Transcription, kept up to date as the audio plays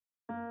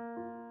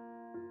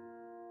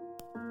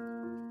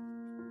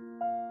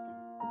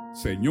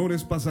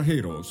Señores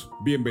pasajeros,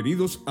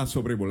 bienvenidos a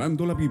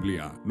Sobrevolando la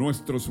Biblia.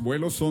 Nuestros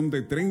vuelos son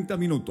de 30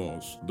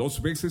 minutos,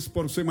 2 veces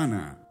por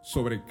semana,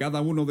 sobre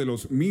cada uno de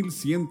los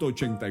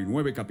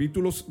 1189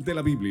 capítulos de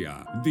la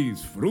Biblia.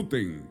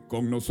 Disfruten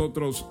con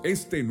nosotros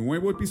este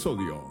nuevo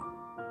episodio.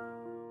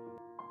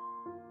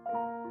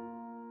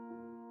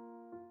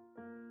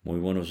 Muy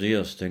buenos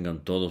días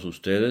tengan todos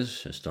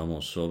ustedes.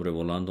 Estamos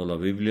sobrevolando la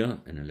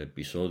Biblia en el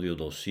episodio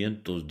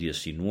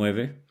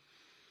 219.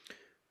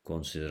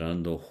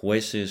 Considerando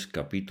Jueces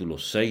capítulo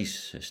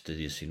 6, este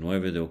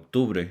 19 de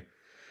octubre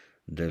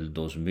del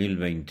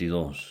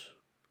 2022.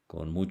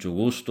 Con mucho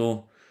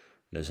gusto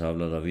les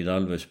habla David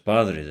Alves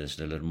Padre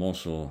desde el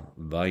hermoso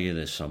Valle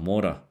de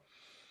Zamora,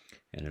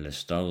 en el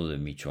estado de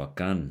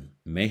Michoacán,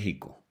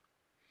 México.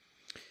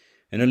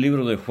 En el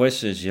libro de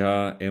Jueces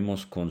ya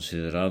hemos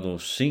considerado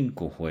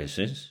 5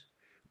 jueces: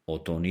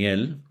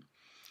 Otoniel,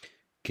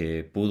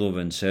 que pudo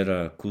vencer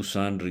a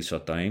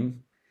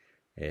Cusán-Risataim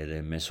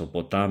de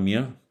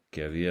Mesopotamia,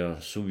 que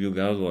había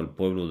subyugado al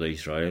pueblo de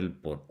Israel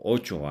por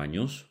 8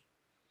 años.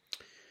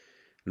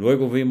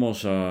 Luego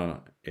vimos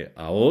a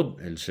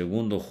Og, el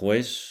segundo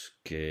juez,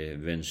 que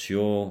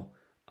venció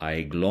a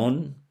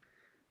Eglón,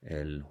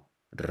 el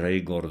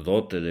rey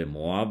gordote de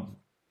Moab,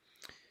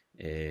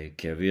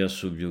 que había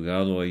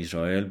subyugado a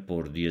Israel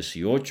por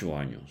 18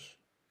 años.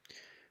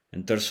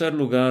 En tercer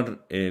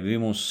lugar,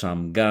 vimos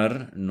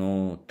Samgar.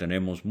 No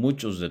tenemos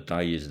muchos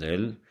detalles de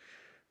él,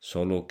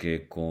 solo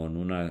que con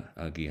una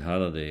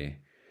aguijada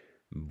de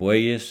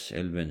bueyes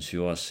él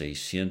venció a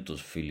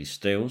 600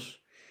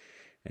 filisteos.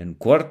 En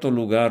cuarto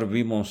lugar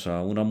vimos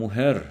a una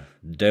mujer,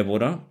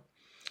 Débora,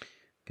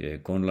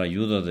 que con la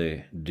ayuda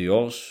de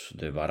Dios,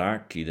 de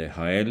Barak y de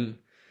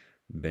Jael,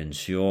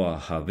 venció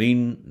a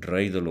Javín,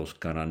 rey de los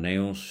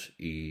cananeos,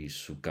 y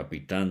su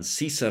capitán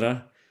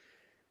Sísara,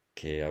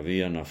 que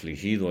habían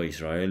afligido a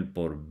Israel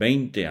por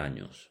 20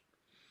 años.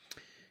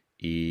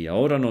 Y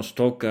ahora nos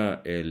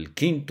toca el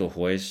quinto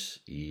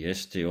juez, y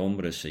este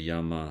hombre se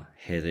llama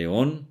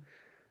Gedeón.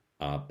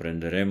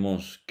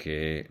 Aprenderemos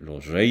que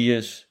los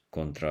reyes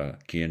contra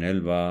quien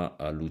él va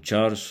a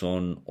luchar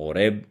son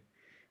Oreb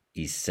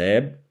y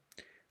Zeb,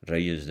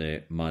 reyes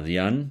de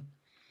Madián,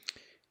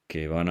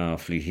 que van a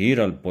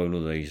afligir al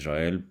pueblo de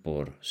Israel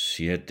por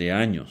 7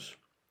 años.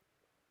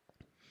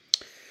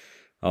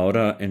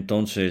 Ahora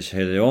entonces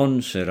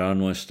Gedeón será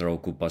nuestra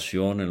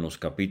ocupación en los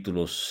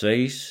capítulos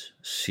 6,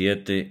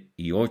 7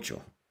 y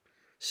 8.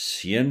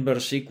 100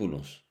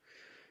 versículos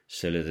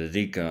se le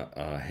dedica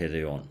a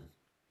Gedeón.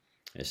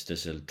 Este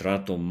es el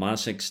trato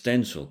más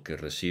extenso que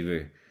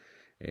recibe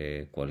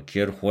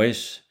cualquier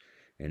juez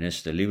en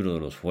este libro de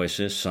los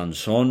jueces.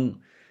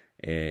 Sansón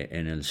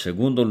en el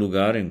segundo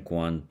lugar en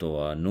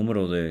cuanto a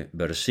número de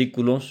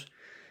versículos.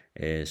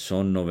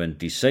 Son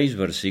 96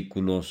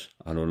 versículos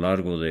a lo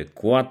largo de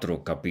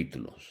 4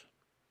 capítulos.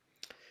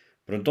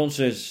 Pero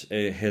entonces,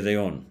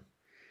 Gedeón,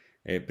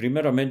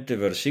 primeramente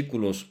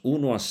versículos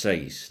 1 a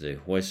 6 de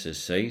Jueces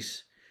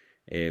 6,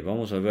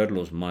 vamos a ver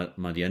los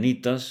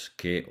madianitas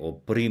que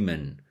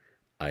oprimen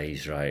a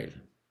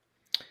Israel.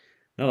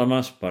 Nada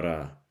más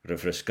para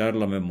refrescar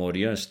la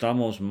memoria,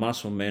 estamos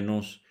más o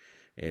menos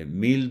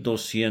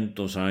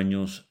 1200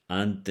 años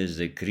antes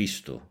de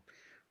Cristo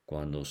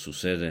cuando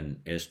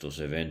suceden estos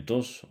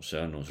eventos. O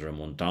sea, nos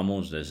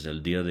remontamos desde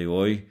el día de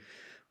hoy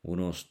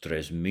unos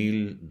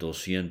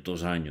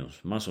 3200 años,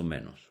 más o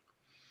menos.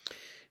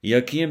 Y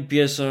aquí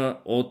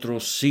empieza otro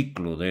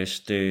ciclo de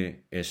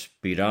este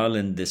espiral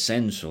en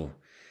descenso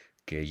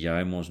que ya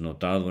hemos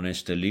notado en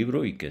este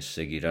libro y que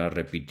seguirá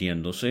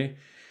repitiéndose.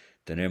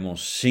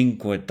 Tenemos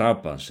 5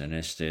 etapas en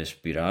este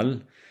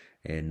espiral.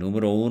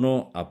 Número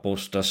 1,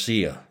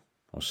 apostasía,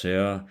 o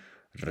sea,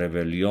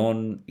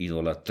 rebelión,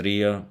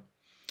 idolatría,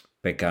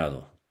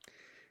 pecado.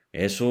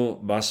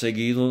 Eso va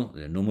seguido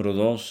de número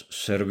 2,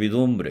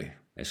 servidumbre,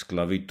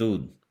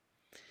 esclavitud.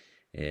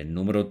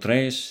 Número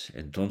 3,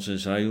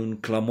 entonces hay un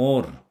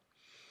clamor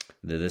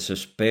de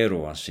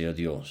desespero hacia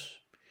Dios.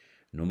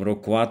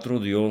 Número 4,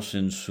 Dios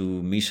en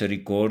su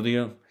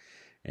misericordia,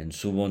 en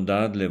su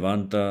bondad,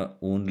 levanta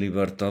un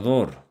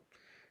libertador,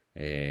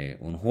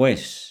 un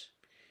juez.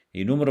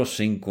 Y número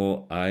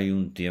 5, hay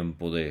un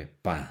tiempo de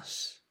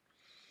paz.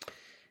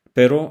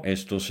 Pero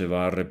esto se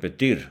va a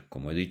repetir,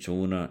 como he dicho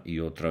una y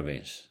otra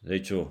vez. De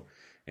hecho,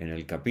 en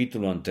el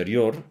capítulo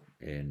anterior,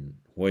 en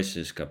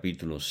Jueces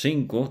capítulo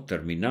 5,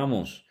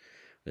 terminamos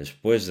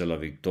después de la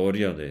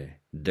victoria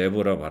de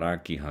Débora,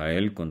 Barak y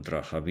Jael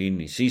contra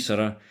Javín y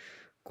Sísara,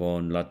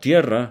 con la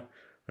tierra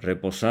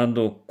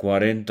reposando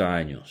 40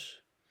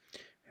 años.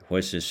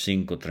 Jueces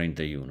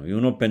 5:31. Y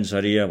uno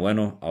pensaría,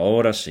 bueno,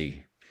 ahora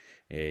sí,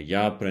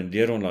 ya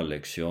aprendieron la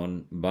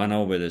lección, van a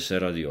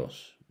obedecer a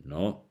Dios.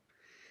 No.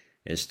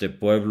 Este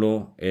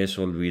pueblo es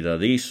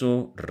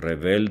olvidadizo,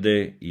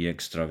 rebelde y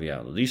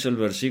extraviado. Dice el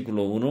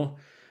versículo 1,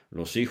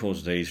 los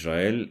hijos de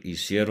Israel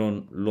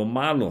hicieron lo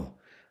malo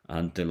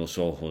ante los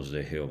ojos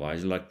de Jehová.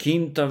 Es la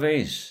 5ª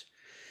vez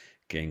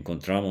que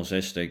encontramos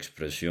esta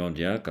expresión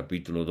ya,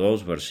 capítulo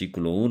 2,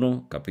 versículo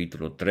 1,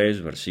 capítulo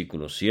 3,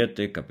 versículo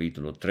 7,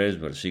 capítulo 3,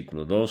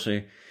 versículo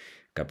 12,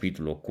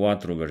 capítulo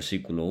 4,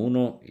 versículo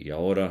 1, y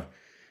ahora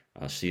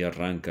así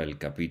arranca el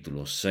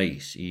capítulo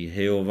 6. Y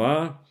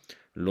Jehová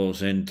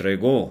los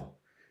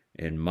entregó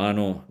en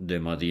mano de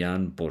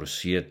Madián por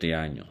 7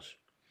 años.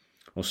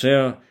 O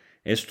sea,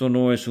 esto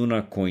no es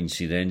una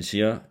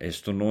coincidencia,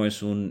 esto no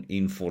es un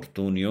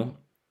infortunio,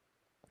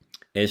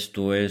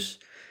 esto es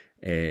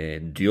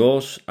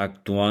Dios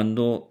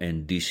actuando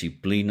en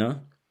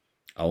disciplina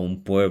a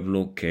un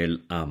pueblo que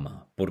Él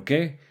ama. ¿Por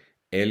qué?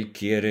 Él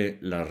quiere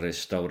la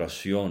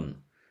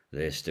restauración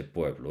de este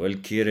pueblo.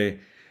 Él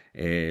quiere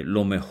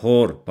lo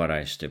mejor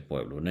para este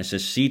pueblo.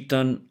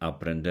 Necesitan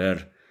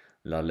aprender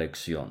la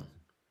lección.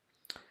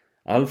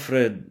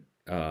 Alfred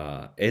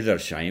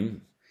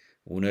Edersheim,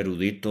 un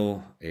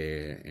erudito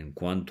en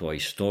cuanto a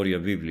historia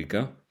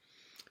bíblica,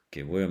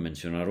 que voy a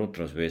mencionar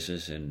otras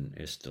veces en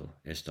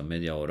esta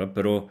media hora,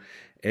 pero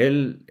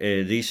él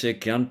dice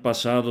que han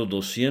pasado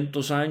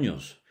 200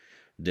 años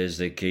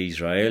desde que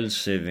Israel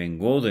se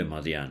vengó de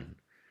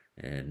Madián,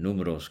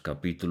 Números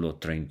capítulo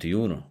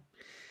 31.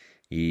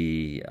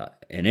 Y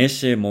en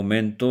ese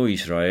momento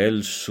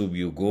Israel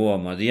subyugó a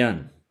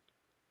Madián.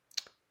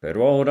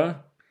 Pero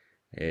ahora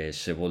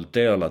se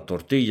voltea la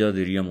tortilla,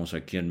 diríamos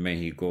aquí en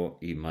México,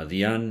 y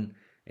Madián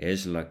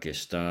es la que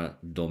está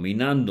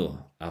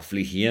dominando,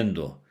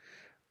 afligiendo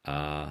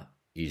a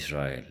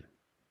Israel.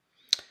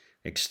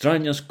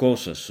 Extrañas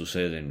cosas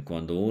suceden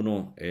cuando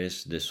uno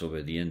es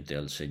desobediente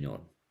al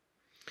Señor.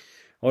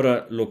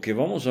 Ahora, lo que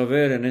vamos a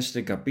ver en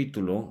este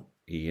capítulo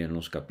y en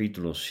los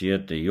capítulos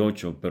 7 y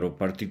 8, pero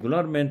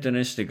particularmente en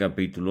este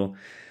capítulo,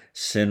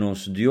 se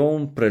nos dio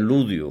un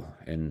preludio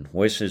en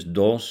Jueces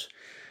 2,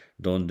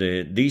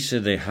 donde dice: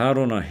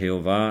 dejaron a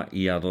Jehová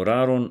y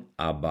adoraron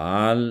a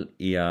Baal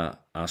y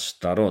a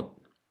Astarot,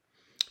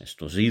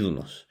 estos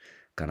ídolos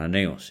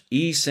cananeos,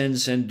 y se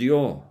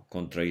encendió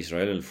contra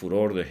Israel el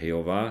furor de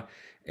Jehová,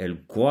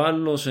 el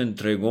cual los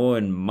entregó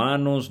en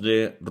manos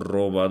de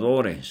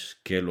robadores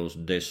que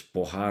los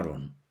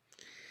despojaron.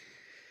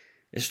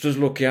 Esto es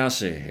lo que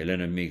hace el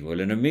enemigo.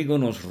 El enemigo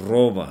nos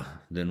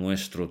roba de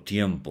nuestro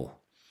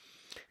tiempo.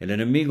 El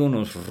enemigo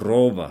nos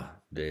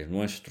roba de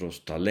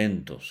nuestros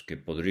talentos que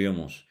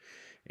podríamos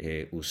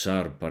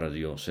usar para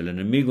Dios. El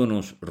enemigo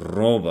nos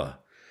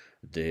roba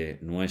de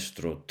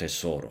nuestro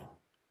tesoro.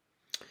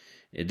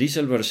 Dice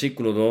el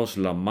versículo 2,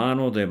 la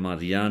mano de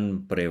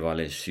Madián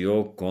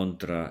prevaleció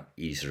contra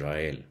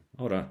Israel.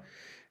 Ahora,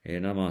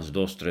 nada más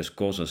 2-3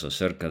 cosas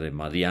acerca de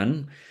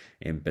Madián.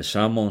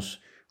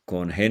 Empezamos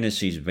con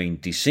Génesis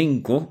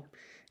 25,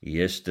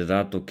 y este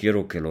dato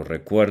quiero que lo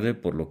recuerde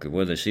por lo que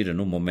voy a decir en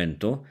un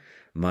momento.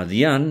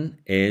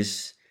 Madián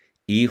es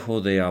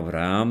hijo de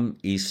Abraham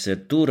y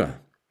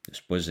Setura.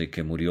 Después de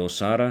que murió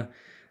Sara,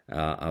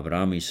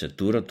 Abraham y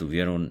Setura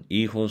tuvieron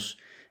hijos,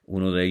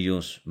 uno de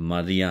ellos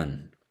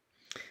Madián.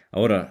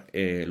 Ahora,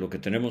 lo que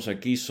tenemos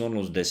aquí son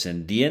los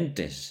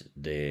descendientes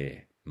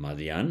de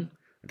Madián.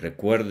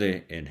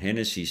 Recuerde, en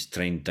Génesis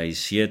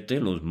 37,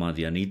 los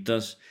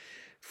madianitas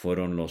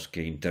fueron los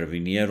que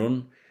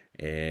intervinieron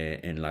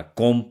en la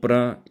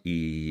compra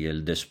y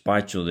el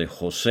despacho de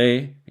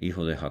José,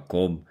 hijo de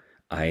Jacob,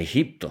 a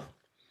Egipto.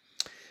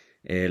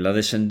 La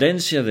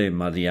descendencia de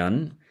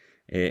Madián,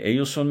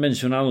 ellos son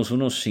mencionados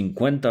unos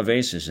 50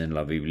 veces en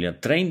la Biblia,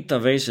 30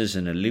 veces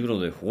en el libro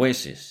de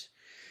Jueces.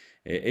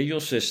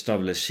 Ellos se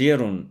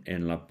establecieron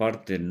en la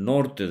parte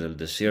norte del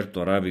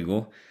desierto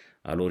arábigo,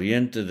 al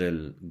oriente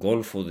del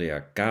Golfo de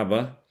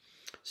Acaba.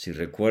 Si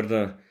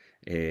recuerda,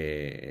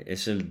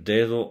 es el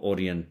dedo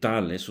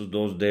oriental, esos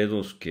dos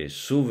dedos que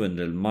suben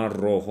del Mar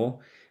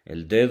Rojo,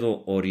 el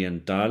dedo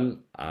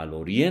oriental al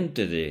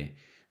oriente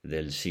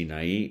del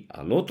Sinaí,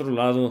 al otro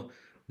lado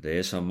de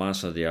esa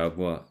masa de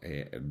agua,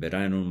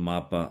 verá en un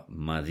mapa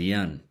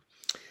Madián.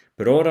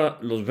 Pero ahora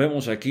los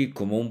vemos aquí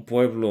como un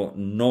pueblo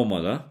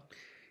nómada,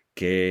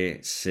 que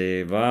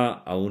se va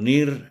a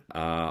unir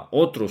a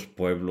otros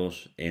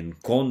pueblos en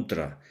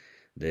contra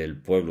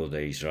del pueblo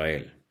de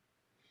Israel.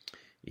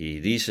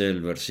 Y dice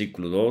el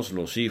versículo 2,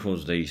 los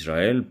hijos de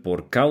Israel,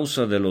 por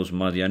causa de los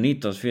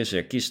madianitas, fíjese,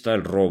 aquí está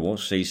el robo,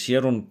 se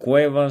hicieron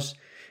cuevas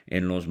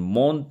en los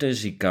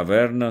montes y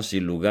cavernas y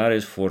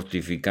lugares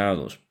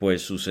fortificados,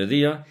 pues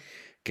sucedía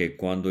que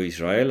cuando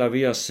Israel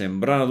había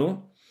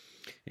sembrado,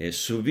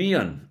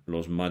 subían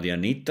los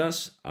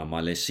madianitas,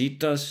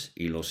 amalecitas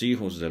y los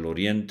hijos del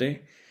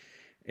oriente,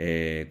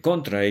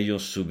 contra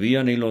ellos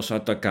subían y los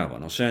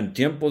atacaban. O sea, en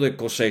tiempo de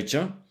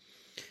cosecha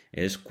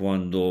es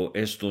cuando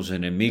estos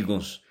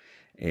enemigos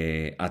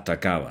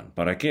atacaban.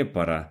 ¿Para qué?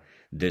 Para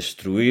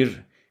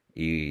destruir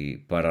y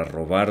para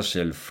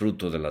robarse el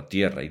fruto de la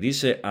tierra. Y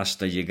dice,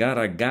 hasta llegar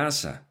a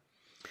Gaza.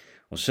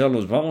 O sea,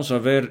 los vamos a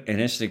ver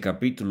en este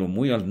capítulo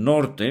muy al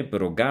norte,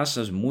 pero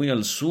Gaza es muy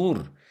al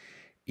sur.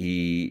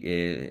 Y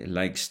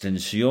la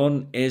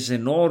extensión es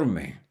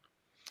enorme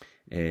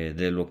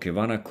de lo que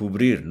van a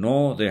cubrir.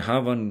 No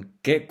dejaban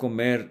qué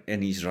comer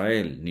en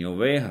Israel, ni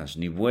ovejas,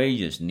 ni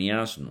bueyes, ni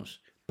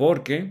asnos.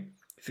 Porque,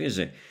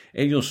 fíjese,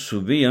 ellos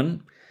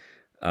subían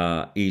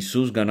y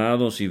sus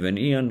ganados y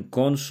venían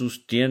con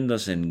sus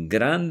tiendas en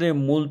grande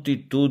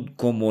multitud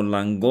como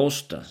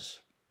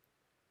langostas.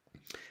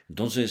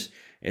 Entonces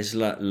es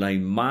la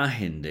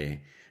imagen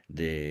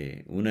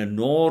de un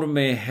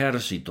enorme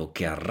ejército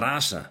que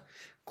arrasa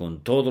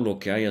con todo lo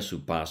que hay a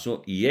su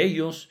paso, y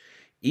ellos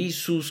y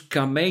sus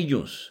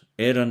camellos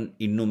eran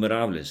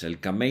innumerables.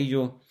 El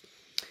camello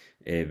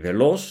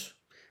veloz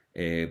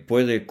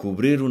puede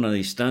cubrir una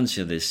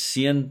distancia de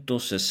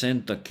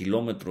 160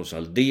 kilómetros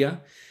al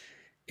día.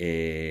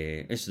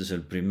 Este es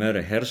el primer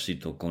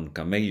ejército con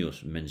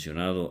camellos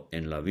mencionado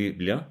en la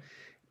Biblia,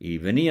 y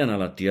venían a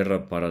la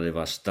tierra para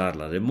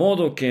devastarla, de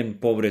modo que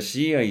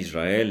empobrecía a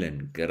Israel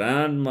en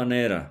gran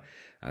manera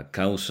a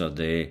causa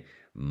de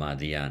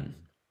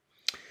Madián.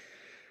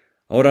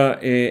 Ahora,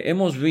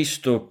 hemos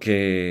visto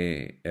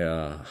que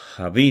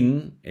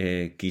Javín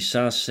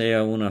quizás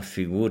sea una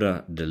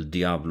figura del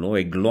diablo,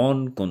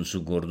 Eglón con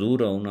su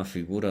gordura una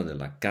figura de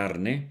la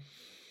carne,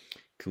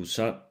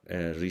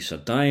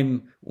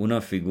 Risataim una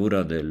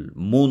figura del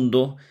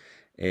mundo.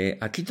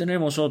 Aquí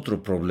tenemos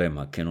otro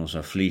problema que nos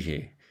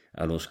aflige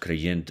a los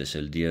creyentes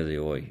el día de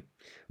hoy.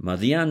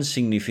 Madián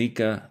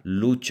significa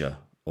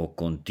lucha o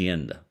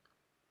contienda.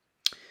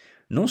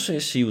 No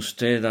sé si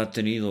usted ha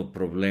tenido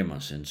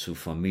problemas en su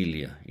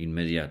familia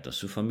inmediata,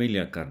 su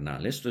familia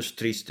carnal. Esto es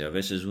triste, a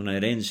veces una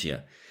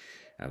herencia,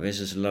 a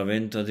veces la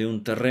venta de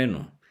un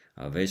terreno,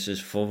 a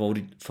veces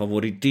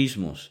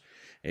favoritismos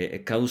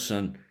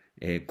causan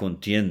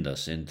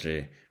contiendas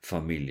entre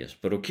familias.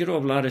 Pero quiero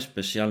hablar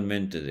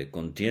especialmente de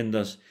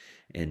contiendas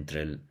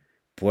entre el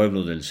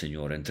pueblo del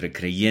Señor, entre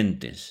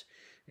creyentes.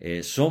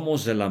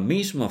 Somos de la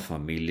misma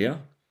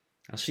familia,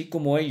 así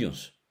como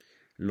ellos.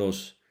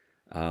 Los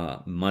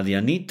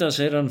madianitas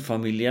eran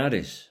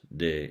familiares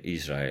de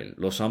Israel,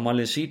 los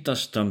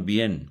amalecitas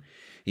también,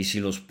 y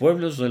si los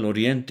pueblos del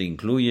oriente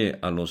incluye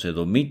a los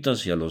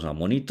edomitas y a los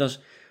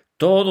amonitas,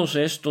 todos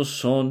estos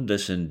son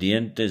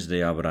descendientes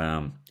de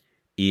Abraham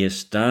y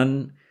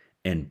están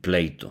en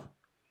pleito.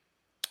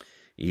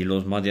 Y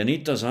los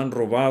madianitas han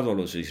robado a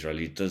los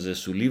israelitas de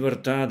su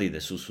libertad y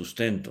de su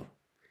sustento.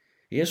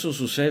 Y eso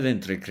sucede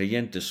entre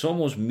creyentes.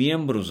 Somos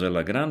miembros de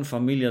la gran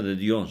familia de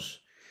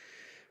Dios.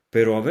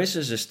 Pero a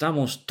veces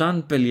estamos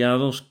tan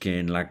peleados que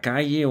en la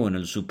calle o en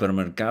el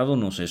supermercado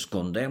nos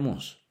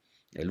escondemos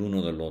el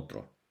uno del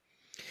otro.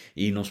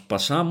 Y nos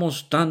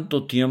pasamos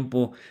tanto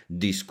tiempo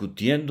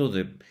discutiendo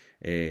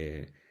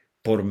de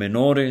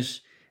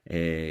pormenores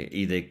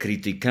y de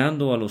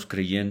criticando a los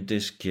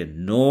creyentes que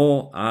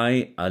no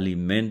hay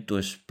alimento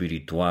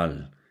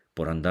espiritual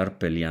por andar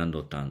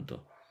peleando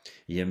tanto.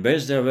 Y en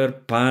vez de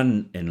haber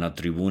pan en la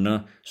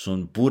tribuna,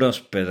 son puras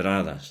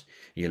pedradas.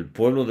 Y el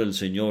pueblo del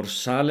Señor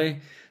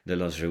sale de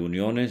las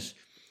reuniones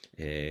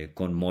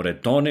con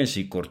moretones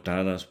y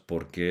cortadas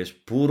porque es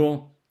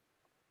puro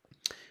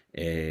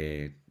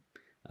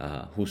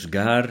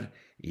juzgar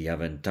y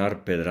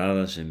aventar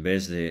pedradas en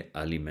vez de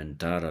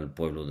alimentar al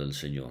pueblo del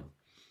Señor.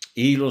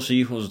 Y los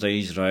hijos de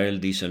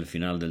Israel, dice el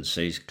final del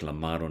 6,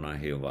 clamaron a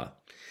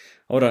Jehová.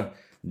 Ahora,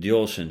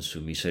 Dios en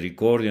su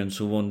misericordia, en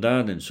su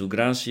bondad, en su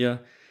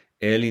gracia,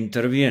 Él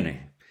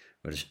interviene.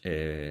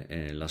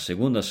 En la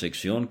segunda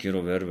sección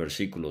quiero ver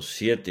versículos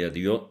 7 a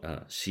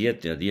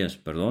 10,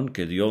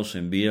 que Dios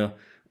envía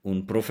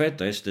un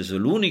profeta. Este es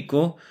el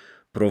único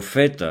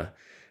profeta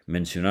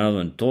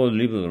mencionado en todo el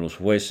libro de los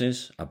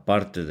jueces,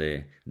 aparte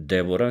de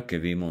Débora, que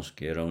vimos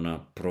que era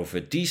una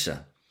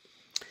profetisa.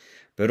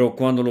 Pero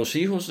cuando los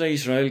hijos de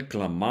Israel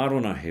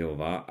clamaron a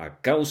Jehová a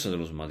causa de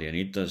los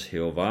madianitas,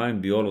 Jehová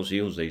envió a los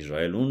hijos de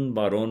Israel un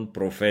varón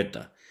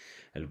profeta,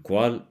 el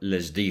cual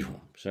les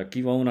dijo.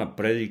 Aquí va una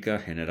prédica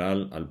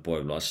general al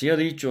pueblo. Así ha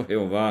dicho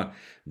Jehová,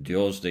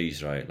 Dios de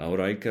Israel.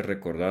 Ahora hay que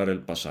recordar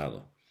el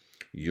pasado.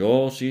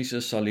 Yo os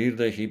hice salir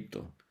de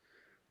Egipto,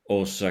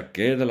 os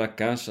saqué de la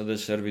casa de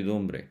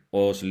servidumbre,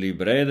 os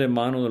libré de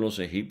mano de los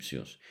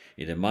egipcios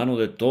y de mano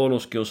de todos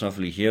los que os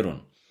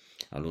afligieron,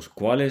 a los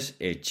cuales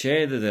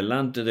eché de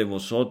delante de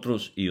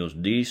vosotros y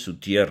os di su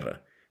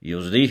tierra. Y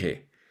os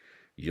dije,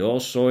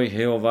 yo soy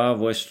Jehová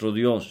vuestro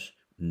Dios,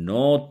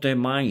 no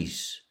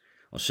temáis.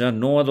 O sea,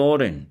 no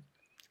adoren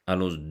a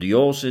los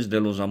dioses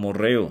de los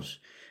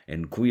amorreos,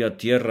 en cuya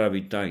tierra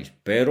habitáis,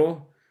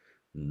 pero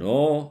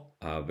no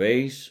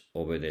habéis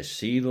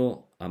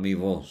obedecido a mi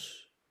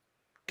voz.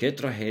 ¡Qué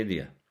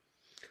tragedia!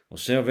 O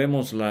sea,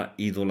 vemos la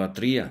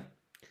idolatría,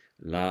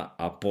 la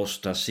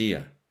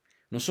apostasía.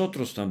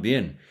 Nosotros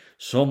también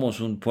somos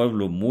un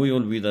pueblo muy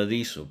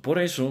olvidadizo. Por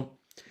eso,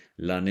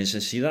 la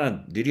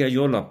necesidad, diría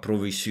yo, la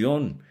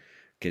provisión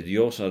que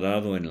Dios ha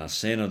dado en la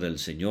cena del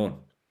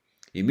Señor.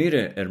 Y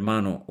mire,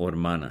 hermano o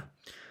hermana,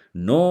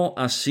 no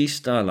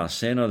asista a la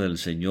cena del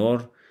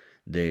Señor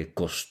de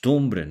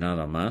costumbre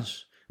nada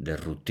más, de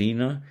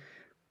rutina,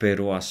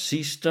 pero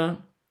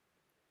asista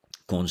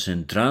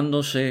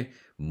concentrándose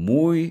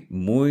muy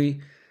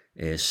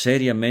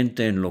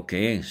seriamente en lo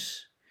que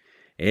es.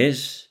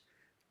 Es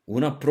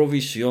una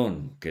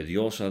provisión que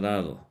Dios ha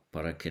dado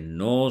para que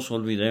no nos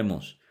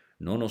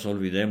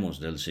olvidemos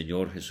del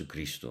Señor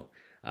Jesucristo.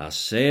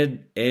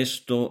 Haced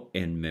esto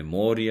en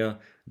memoria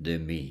de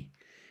mí.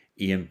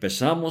 Y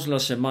empezamos la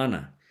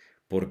semana,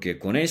 porque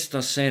con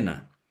esta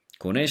cena,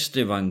 con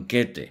este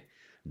banquete,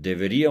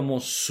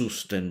 deberíamos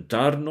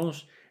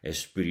sustentarnos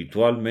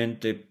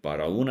espiritualmente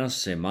para una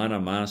semana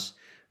más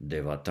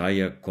de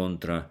batalla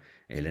contra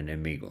el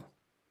enemigo.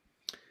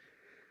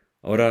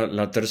 Ahora,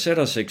 la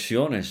tercera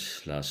sección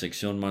es la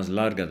sección más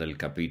larga del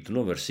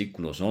capítulo,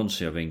 versículos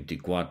 11 a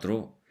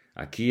 24.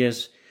 Aquí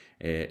es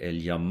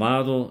el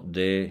llamado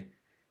de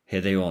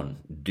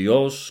Gedeón.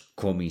 Dios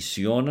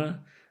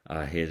comisiona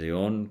a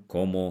Gedeón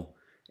como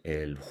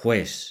el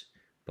juez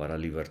para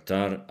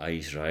libertar a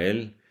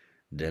Israel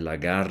de la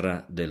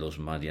garra de los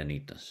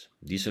madianitas.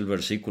 Dice el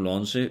versículo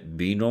 11,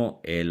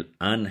 vino el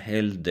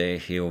ángel de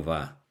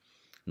Jehová.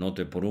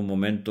 Note por un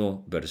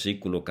momento,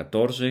 versículo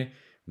 14,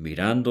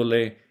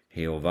 mirándole,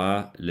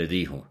 Jehová le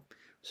dijo.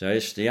 O sea,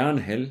 este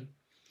ángel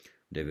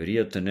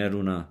debería tener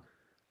una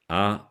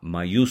A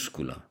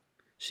mayúscula.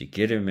 Si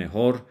quiere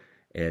mejor,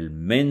 el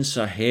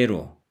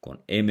mensajero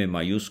con M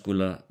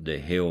mayúscula de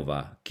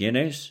Jehová. ¿Quién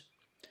es?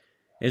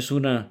 Es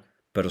una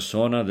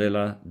persona de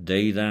la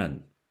deidad.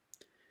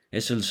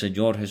 Es el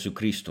Señor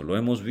Jesucristo. Lo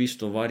hemos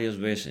visto varias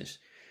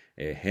veces.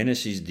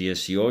 Génesis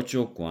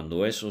 18,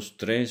 cuando esos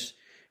tres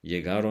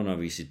llegaron a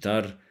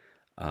visitar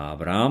a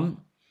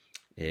Abraham,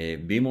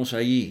 vimos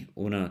allí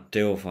una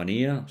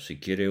teofanía, si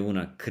quiere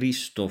una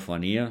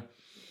cristofanía,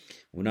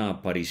 una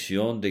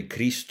aparición de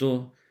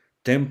Cristo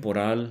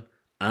temporal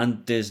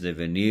antes de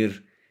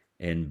venir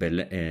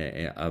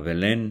a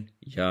Belén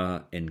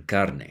ya en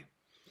carne.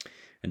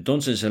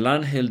 Entonces el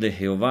ángel de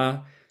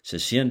Jehová se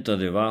sienta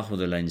debajo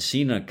de la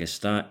encina que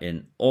está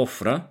en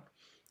Ofra.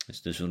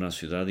 Esta es una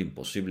ciudad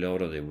imposible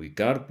ahora de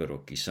ubicar,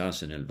 pero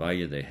quizás en el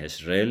valle de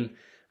Jezreel,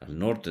 al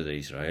norte de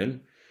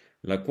Israel,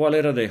 la cual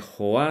era de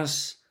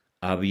Joás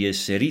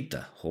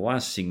Abieserita.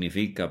 Joás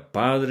significa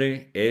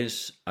padre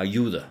es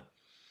ayuda.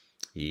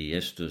 Y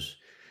esto es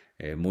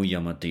muy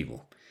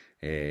llamativo.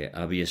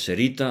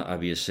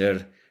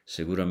 Abieser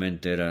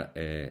seguramente era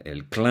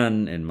el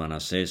clan en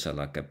Manasés a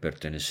la que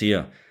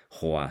pertenecía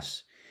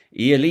Joás.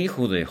 Y el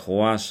hijo de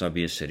Joás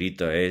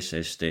Abieserita es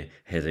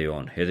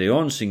Gedeón.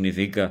 Gedeón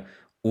significa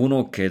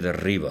uno que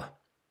derriba,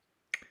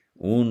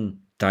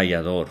 un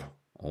tallador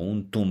o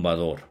un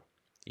tumbador.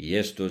 Y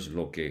esto es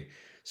lo que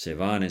se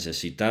va a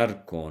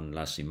necesitar con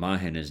las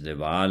imágenes de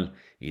Baal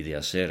y de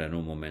Acera en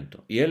un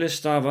momento. Y él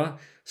estaba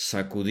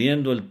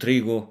sacudiendo el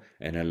trigo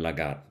en el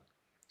lagar.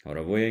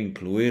 Ahora voy a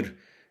incluir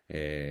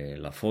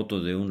la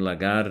foto de un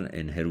lagar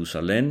en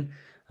Jerusalén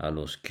a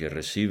los que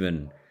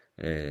reciben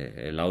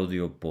el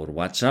audio por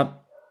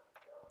WhatsApp.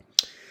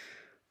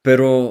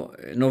 Pero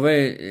no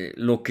ve,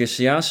 lo que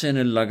se hace en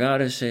el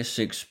lagar es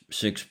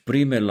se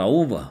exprime la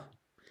uva.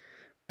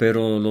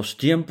 Pero los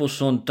tiempos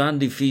son tan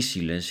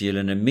difíciles y el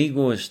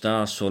enemigo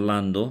está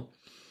asolando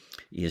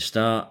y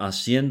está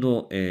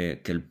haciendo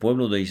que el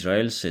pueblo de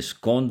Israel se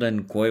esconda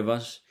en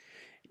cuevas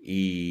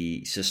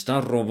y se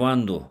está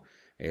robando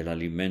el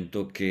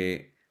alimento,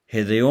 que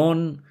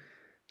Gedeón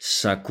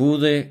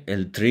sacude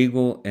el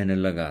trigo en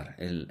el lagar.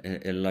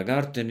 El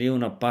lagar tenía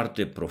una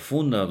parte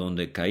profunda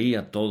donde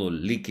caía todo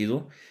el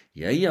líquido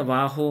y ahí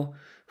abajo,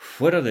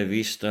 fuera de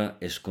vista,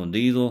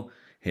 escondido,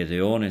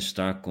 Gedeón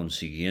está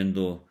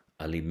consiguiendo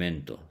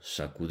alimento,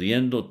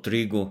 sacudiendo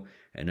trigo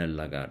en el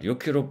lagar. Yo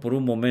quiero por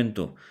un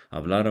momento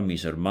hablar a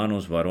mis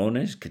hermanos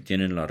varones que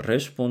tienen la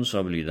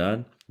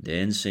responsabilidad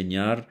de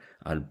enseñar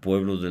al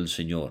pueblo del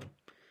Señor.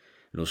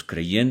 Los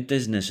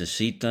creyentes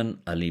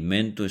necesitan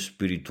alimento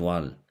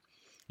espiritual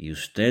y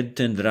usted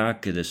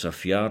tendrá que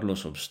desafiar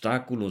los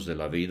obstáculos de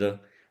la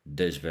vida,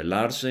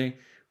 desvelarse,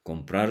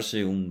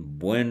 comprarse un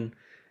buen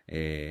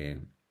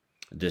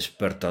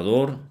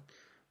despertador,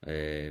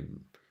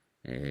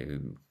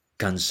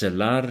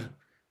 cancelar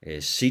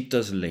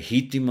citas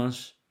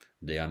legítimas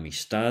de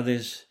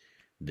amistades,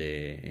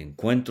 de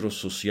encuentros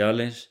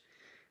sociales,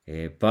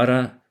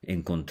 para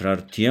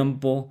encontrar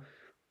tiempo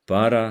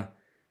para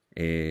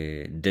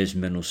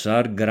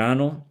desmenuzar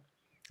grano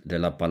de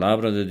la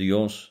palabra de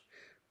Dios,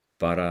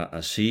 para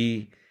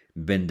así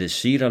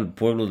bendecir al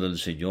pueblo del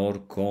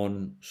Señor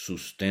con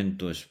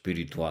sustento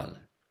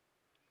espiritual.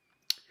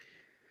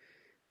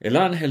 El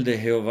ángel de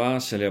Jehová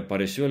se le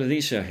apareció y le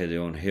dice a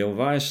Gedeón,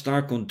 Jehová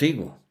está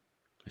contigo.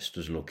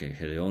 Esto es lo que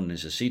Gedeón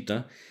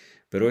necesita,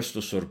 pero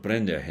esto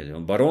sorprende a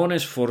Gedeón. Varón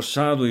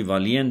esforzado y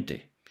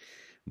valiente.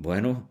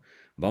 Bueno,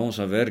 vamos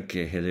a ver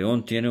que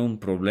Gedeón tiene un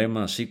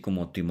problema así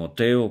como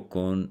Timoteo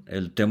con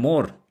el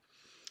temor.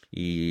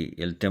 Y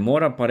el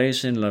temor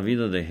aparece en la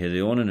vida de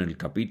Gedeón en el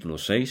capítulo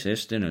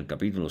 6, en el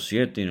capítulo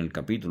 7 y en el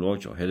capítulo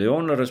 8.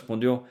 Gedeón le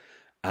respondió,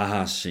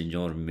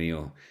 Señor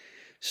mío,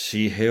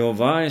 si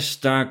Jehová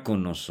está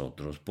con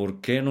nosotros,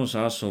 ¿por qué nos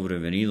ha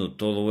sobrevenido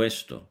todo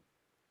esto?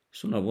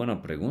 Es una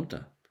buena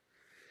pregunta.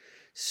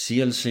 Si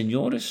el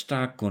Señor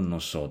está con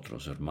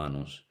nosotros,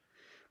 hermanos,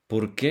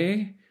 ¿por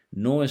qué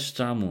no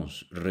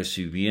estamos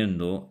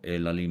recibiendo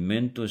el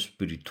alimento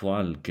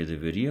espiritual que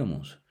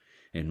deberíamos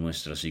en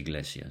nuestras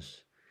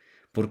iglesias?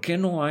 ¿Por qué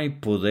no hay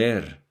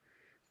poder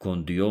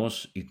con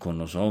Dios y con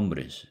los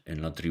hombres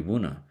en la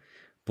tribuna?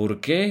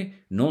 ¿Por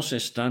qué no se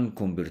están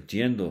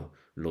convirtiendo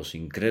los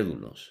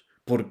incrédulos?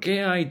 ¿Por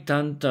qué hay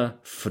tanta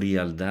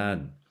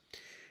frialdad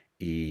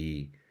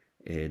y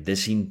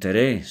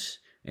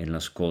desinterés en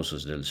las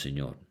cosas del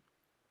Señor.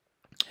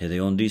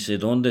 Gedeón dice,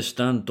 ¿dónde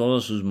están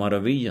todas sus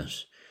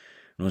maravillas?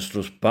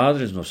 Nuestros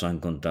padres nos han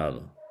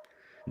contado,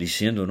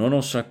 diciendo, ¿no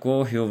nos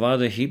sacó Jehová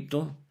de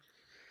Egipto?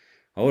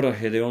 Ahora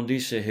Gedeón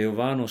dice,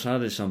 Jehová nos ha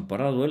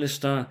desamparado. Él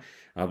está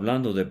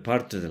hablando de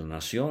parte de la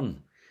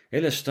nación.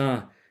 Él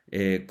está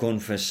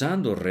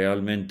confesando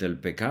realmente el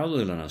pecado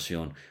de la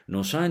nación.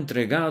 Nos ha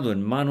entregado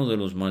en mano de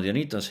los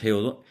madianitas.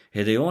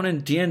 Gedeón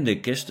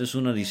entiende que esta es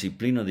una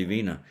disciplina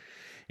divina.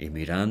 Y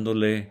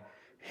mirándole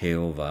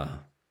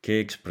Jehová, qué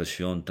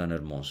expresión tan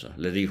hermosa,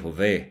 le dijo,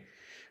 ve,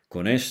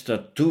 con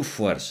esta tu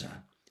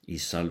fuerza, y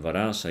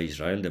salvarás a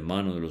Israel de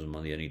mano de los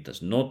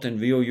madianitas. ¿No te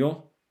envío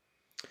yo?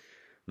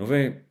 ¿No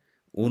ve?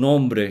 Un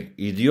hombre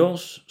y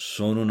Dios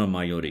son una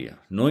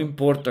mayoría. No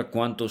importa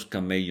cuántos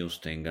camellos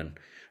tengan,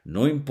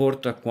 no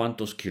importa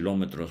cuántos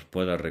kilómetros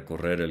pueda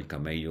recorrer el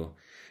camello,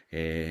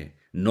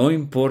 no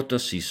importa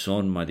si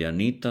son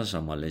madianitas,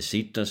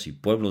 amalecitas y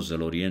pueblos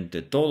del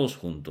oriente, todos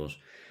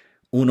juntos,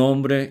 un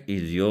hombre y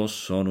Dios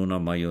son una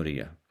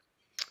mayoría.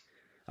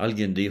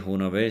 Alguien dijo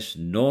una vez,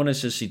 no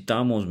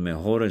necesitamos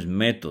mejores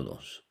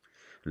métodos,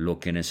 lo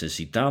que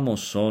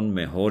necesitamos son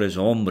mejores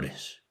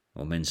hombres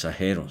o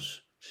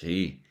mensajeros.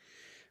 Sí,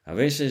 a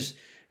veces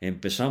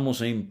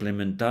empezamos a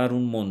implementar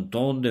un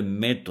montón de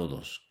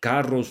métodos,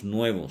 carros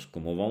nuevos,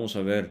 como vamos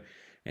a ver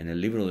en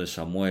el libro de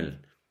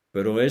Samuel,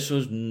 pero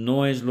eso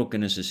no es lo que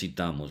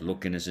necesitamos. Lo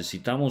que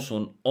necesitamos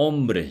son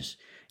hombres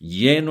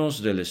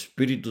llenos del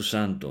Espíritu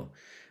Santo,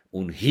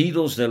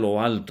 ungidos de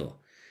lo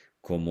alto,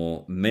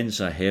 como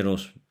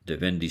mensajeros de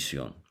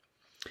bendición.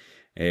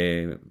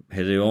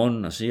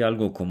 Gedeón, así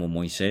algo como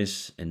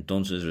Moisés,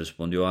 entonces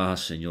respondió,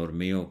 Señor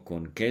mío,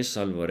 ¿con qué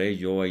salvaré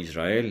yo a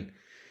Israel?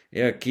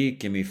 He aquí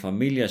que mi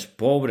familia es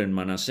pobre en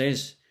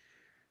Manasés.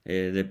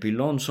 De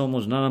pilón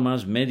somos nada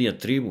más media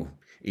tribu,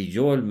 y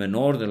yo el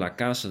menor de la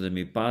casa de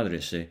mi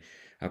padre. ¿Se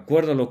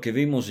acuerda lo que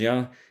vimos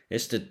ya?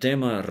 Este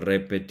tema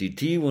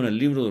repetitivo en el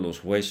libro de los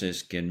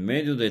jueces, que en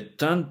medio de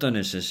tanta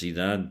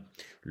necesidad,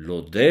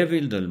 lo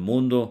débil del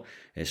mundo,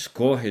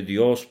 escoge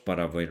Dios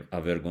para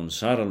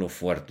avergonzar a lo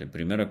fuerte.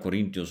 1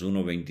 Corintios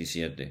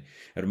 1:27.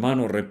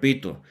 Hermano,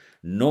 repito,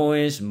 no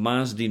es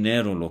más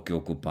dinero lo que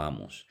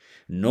ocupamos,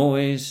 no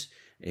es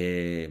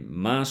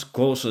más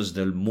cosas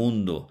del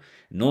mundo,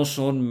 no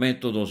son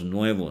métodos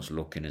nuevos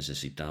lo que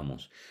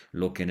necesitamos.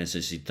 Lo que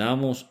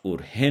necesitamos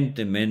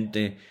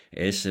urgentemente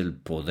es el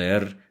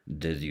poder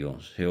de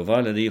Dios.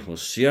 Jehová le dijo,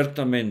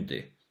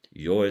 ciertamente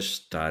yo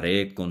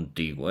estaré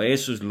contigo.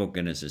 Eso es lo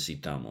que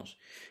necesitamos.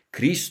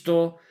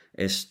 Cristo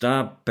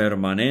está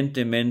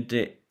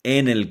permanentemente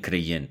en el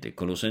creyente.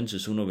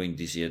 Colosenses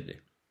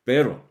 1:27.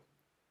 Pero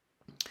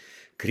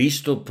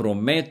Cristo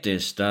promete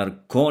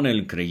estar con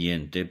el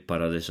creyente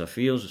para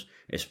desafíos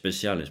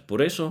especiales.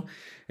 Por eso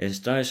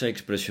está esa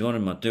expresión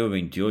en Mateo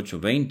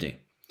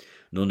 28:20,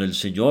 donde el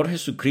Señor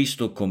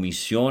Jesucristo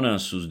comisiona a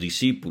sus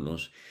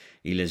discípulos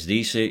y les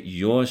dice,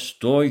 yo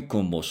estoy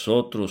con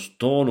vosotros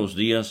todos los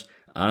días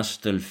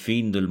hasta el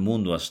fin del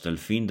mundo, hasta el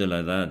fin de la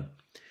edad.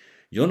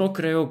 Yo no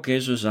creo que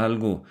eso es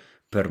algo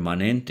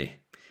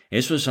permanente,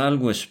 eso es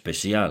algo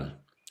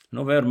especial.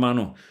 ¿No ve,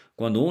 hermano?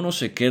 Cuando uno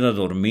se queda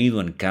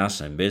dormido en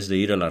casa en vez de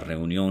ir a la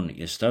reunión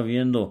y está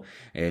viendo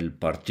el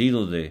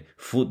partido de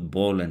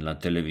fútbol en la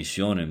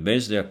televisión en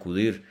vez de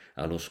acudir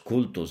a los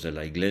cultos de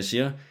la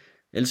iglesia,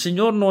 el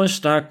Señor no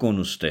está con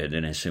usted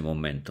en ese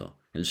momento.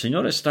 El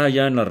Señor está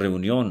allá en la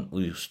reunión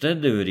y usted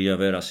debería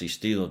haber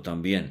asistido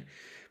también.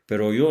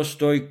 Pero yo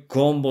estoy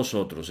con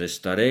vosotros,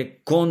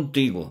 estaré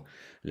contigo,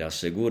 le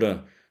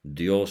asegura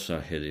Dios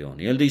a Gedeón.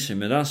 Y él dice,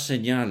 me da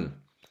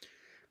señal,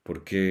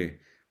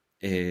 porque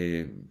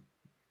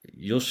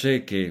yo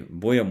sé que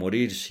voy a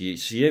morir.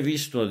 Si he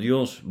visto a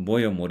Dios,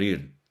 voy a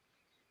morir.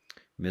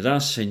 Me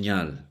das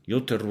señal.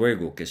 Yo te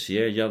ruego que si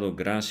he hallado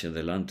gracia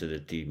delante de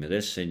ti, me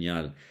des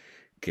señal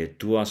que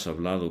tú has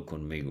hablado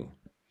conmigo.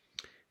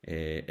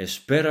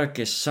 Espera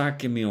que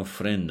saque mi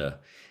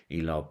ofrenda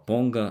y la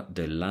ponga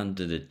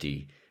delante de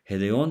ti.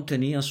 Gedeón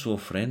tenía su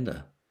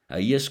ofrenda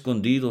ahí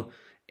escondido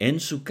en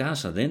su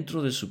casa,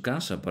 dentro de su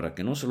casa, para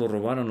que no se lo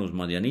robaran los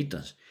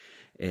madianitas.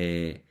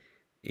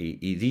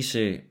 Y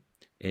dice,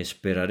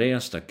 esperaré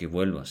hasta que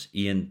vuelvas.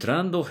 Y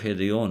entrando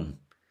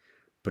Gedeón,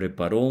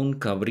 preparó un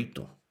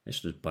cabrito,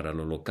 esto es para el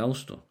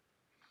holocausto,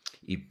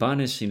 y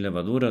panes sin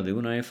levadura de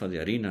una efa de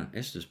harina,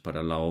 esto es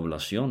para la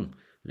oblación,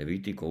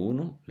 Levítico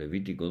 1,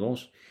 Levítico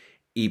 2,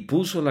 y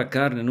puso la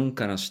carne en un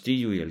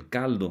canastillo y el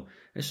caldo,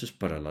 esto es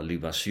para la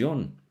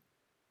libación,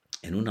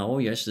 en una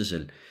olla, este es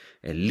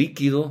el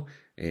líquido,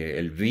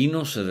 el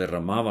vino se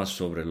derramaba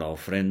sobre la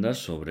ofrenda,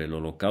 sobre el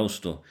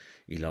holocausto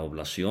y la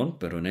oblación,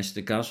 pero en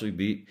este caso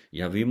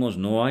ya vimos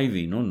no hay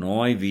vino,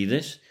 no hay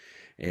vides,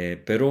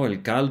 pero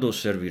el caldo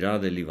servirá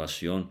de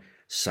libación.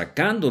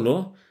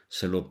 Sacándolo,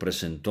 se lo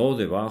presentó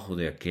debajo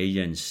de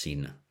aquella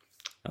encina.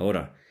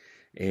 Ahora,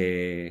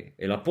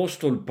 el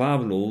apóstol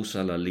Pablo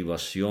usa la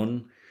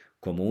libación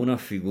como una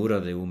figura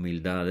de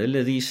humildad. Él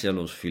le dice a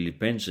los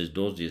Filipenses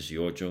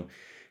 2:18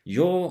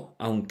 yo,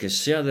 aunque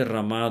sea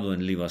derramado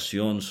en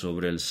libación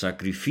sobre el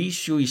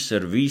sacrificio y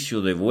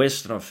servicio de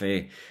vuestra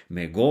fe,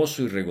 me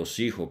gozo y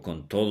regocijo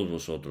con todos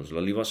vosotros.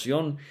 La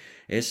libación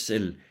es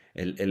el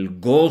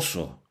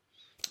gozo,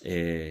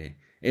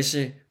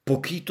 ese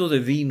poquito de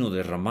vino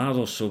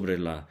derramado sobre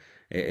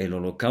el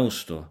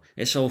holocausto,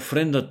 esa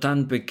ofrenda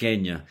tan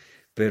pequeña,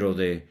 pero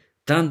de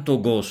tanto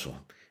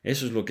gozo.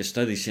 Eso es lo que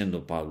está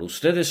diciendo Pablo.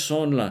 Ustedes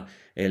son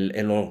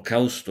el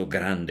holocausto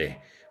grande,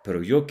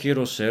 pero yo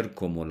quiero ser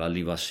como la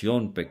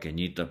libación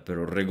pequeñita,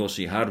 pero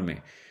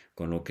regocijarme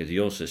con lo que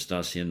Dios está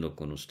haciendo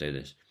con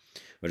ustedes.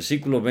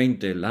 Versículo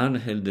 20, el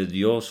ángel de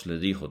Dios le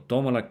dijo,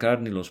 toma la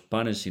carne y los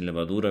panes sin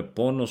levadura,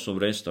 ponlos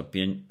sobre esta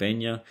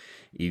peña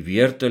y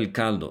vierte el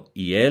caldo.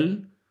 Y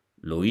él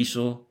lo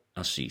hizo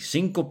así.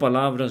 5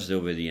 palabras de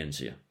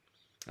obediencia.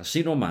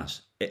 Así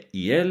nomás.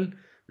 Y él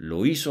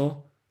lo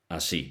hizo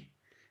así.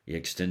 Y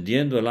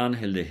extendiendo el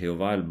ángel de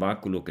Jehová el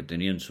báculo que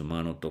tenía en su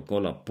mano,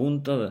 tocó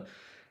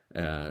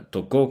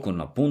con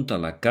la punta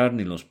la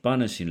carne y los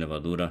panes sin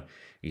levadura,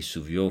 y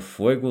subió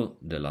fuego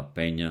de la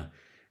peña,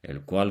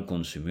 el cual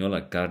consumió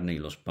la carne y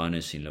los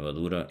panes sin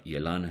levadura, y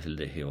el ángel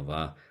de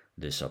Jehová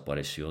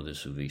desapareció de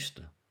su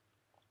vista.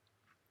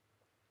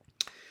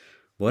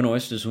 Bueno,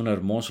 esta es una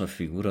hermosa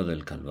figura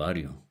del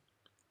Calvario,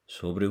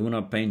 sobre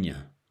una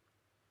peña,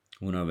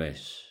 una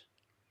vez.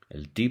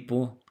 El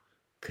tipo,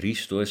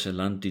 Cristo es el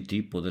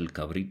antitipo del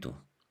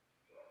cabrito.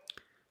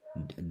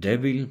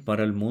 Débil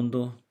para el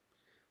mundo,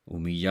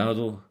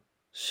 humillado,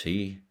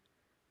 sí,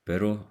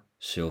 pero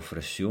se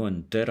ofreció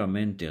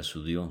enteramente a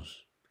su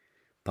Dios.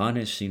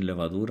 Panes sin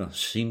levadura,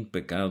 sin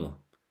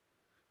pecado.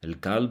 El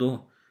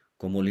caldo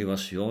como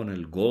libación,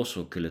 el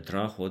gozo que le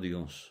trajo a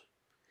Dios.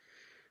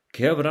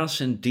 ¿Qué habrá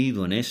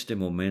sentido en este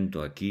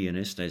momento aquí, en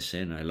esta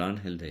escena, el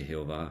ángel de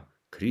Jehová,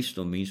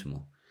 Cristo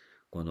mismo,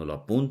 cuando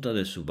la punta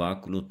de su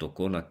báculo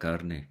tocó la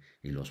carne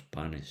y los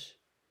panes?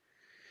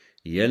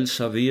 Y él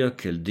sabía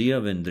que el día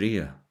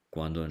vendría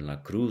cuando en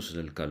la cruz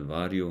del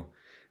Calvario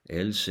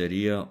él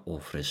sería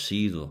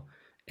ofrecido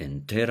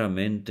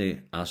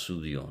enteramente a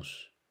su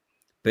Dios,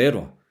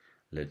 pero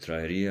le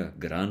traería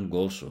gran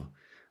gozo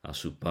a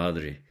su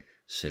Padre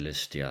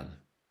celestial.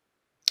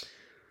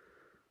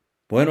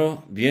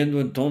 Bueno, viendo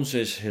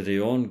entonces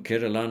Gedeón que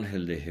era el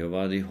ángel de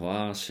Jehová,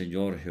 dijo,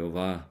 Señor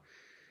Jehová,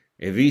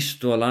 he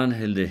visto al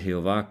ángel de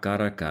Jehová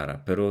cara a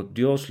cara. Pero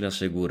Dios le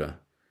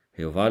asegura,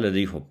 Jehová le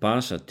dijo,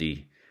 paz a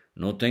ti,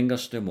 no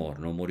tengas temor,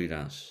 no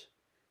morirás.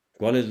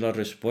 ¿Cuál es la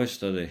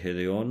respuesta de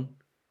Gedeón?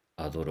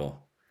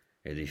 Adoró,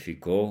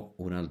 edificó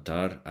un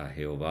altar a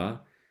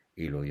Jehová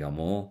y lo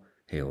llamó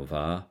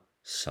Jehová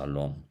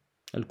Salom,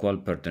 el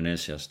cual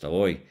pertenece hasta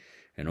hoy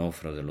en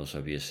Ofra de los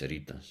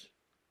Abiezeritas.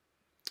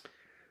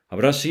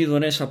 Habrá sido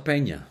en esa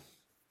peña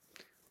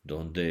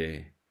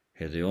donde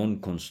Gedeón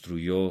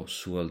construyó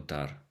su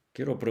altar.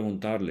 Quiero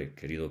preguntarle,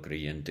 querido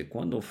creyente,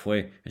 ¿cuándo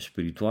fue,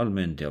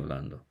 espiritualmente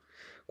hablando,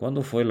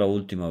 cuándo fue la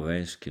última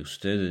vez que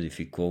usted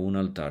edificó un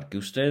altar, que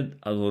usted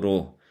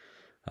adoró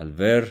al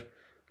ver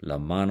la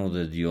mano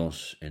de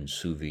Dios en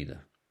su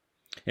vida?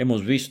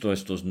 Hemos visto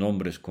estos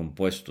nombres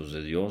compuestos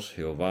de Dios,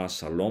 Jehová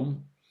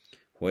Salom,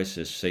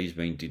 Jueces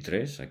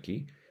 6:23,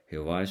 aquí,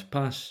 Jehová es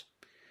paz.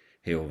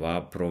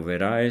 Jehová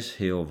proveerá es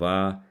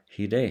Jehová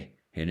Jireh,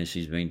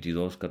 Génesis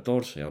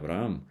 22:14,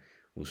 Abraham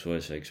usó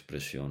esa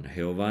expresión.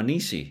 Jehová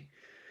Nisi,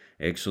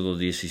 Éxodo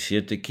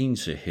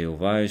 17:15,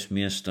 Jehová es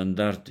mi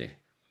estandarte.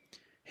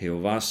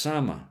 Jehová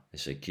Sama,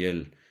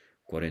 Ezequiel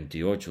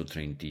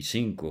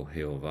 48:35,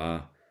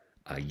 Jehová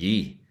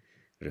allí,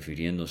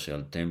 refiriéndose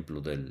al templo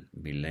del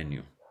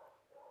milenio.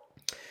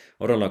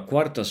 Ahora la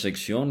cuarta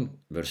sección,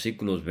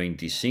 versículos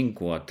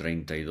 25 a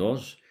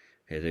 32,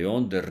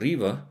 Gedeón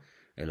derriba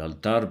el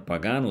altar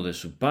pagano de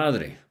su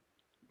padre.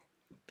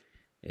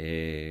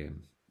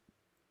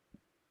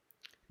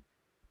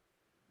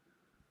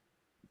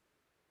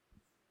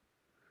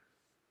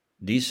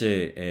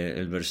 Dice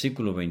el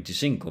versículo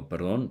 25,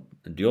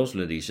 Dios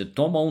le dice,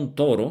 toma un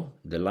toro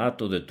del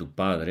hato de tu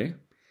padre,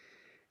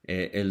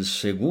 el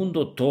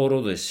segundo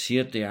toro de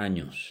 7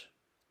 años,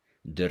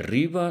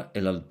 derriba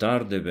el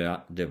altar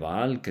de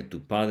Baal que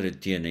tu padre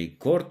tiene y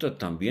corta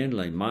también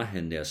la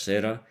imagen de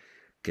acera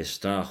que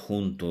está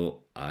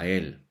junto a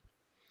él.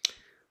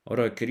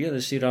 Ahora, quería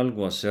decir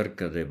algo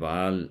acerca de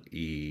Baal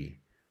y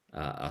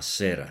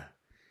Acera.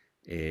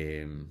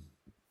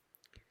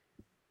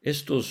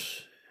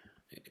 Estos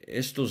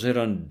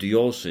eran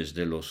dioses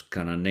de los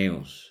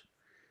cananeos.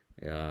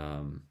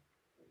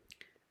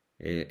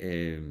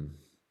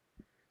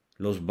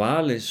 Los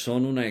Baales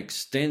son una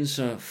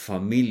extensa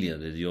familia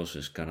de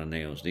dioses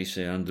cananeos,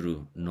 dice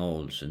Andrew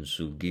Knowles en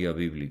su guía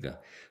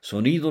bíblica.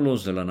 Son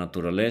ídolos de la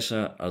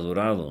naturaleza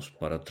adorados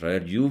para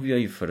traer lluvia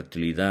y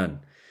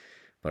fertilidad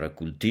para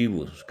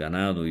cultivos,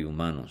 ganado y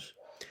humanos.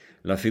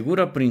 La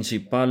figura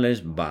principal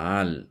es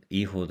Baal,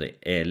 hijo de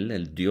El,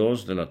 el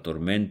dios de la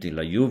tormenta y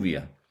la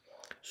lluvia.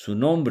 Su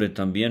nombre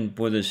también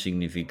puede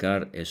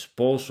significar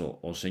esposo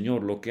o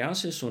señor, lo que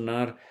hace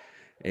sonar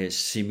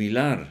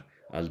similar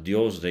al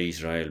Dios de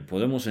Israel.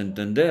 Podemos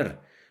entender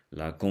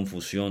la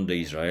confusión de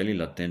Israel y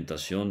la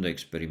tentación de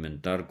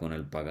experimentar con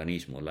el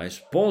paganismo. La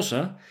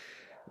esposa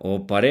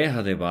o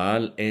pareja de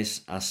Baal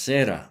es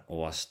Asera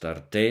o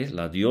Astarte,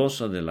 la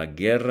diosa de la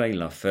guerra y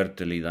la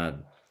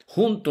fertilidad.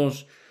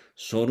 Juntos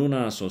son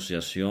una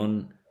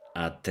asociación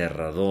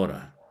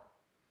aterradora.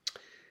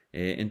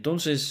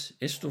 Entonces,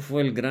 esto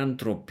fue el gran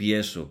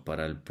tropiezo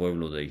para el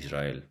pueblo de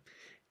Israel.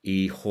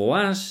 Y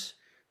Joás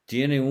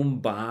tiene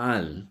un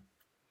Baal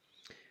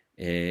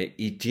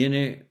y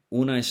tiene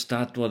una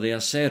estatua de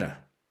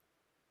Asera.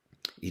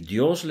 Y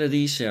Dios le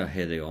dice a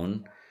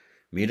Gedeón,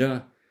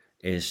 mira,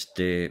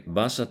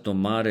 vas a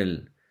tomar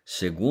el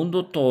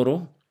segundo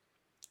toro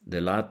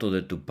del hato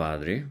de tu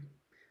padre,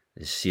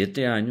 de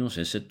 7 años.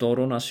 Ese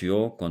toro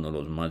nació cuando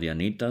los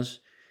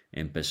madianitas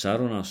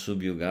empezaron a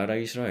subyugar a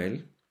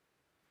Israel.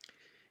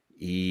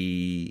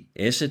 Y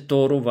ese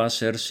toro va a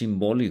ser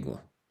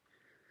simbólico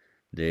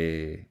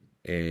de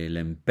el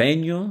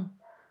empeño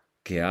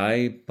que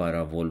hay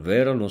para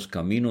volver a los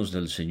caminos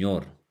del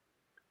Señor.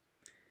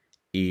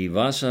 Y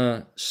vas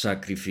a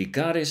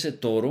sacrificar ese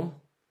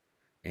toro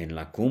en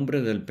la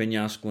cumbre del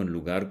peñasco en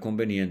lugar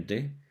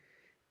conveniente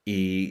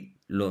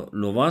y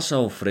lo vas a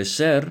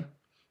ofrecer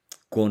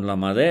con la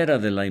madera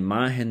de la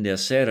imagen de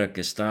Asera que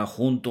está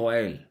junto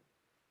a él.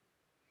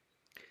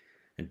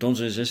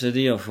 Entonces ese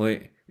día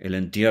fue el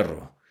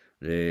entierro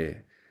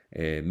de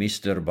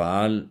Mr.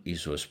 Baal y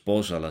su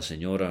esposa, la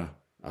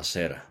señora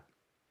Asera.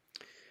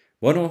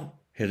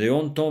 Bueno,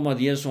 Gedeón toma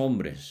 10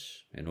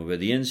 hombres en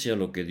obediencia a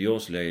lo que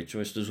Dios le ha hecho.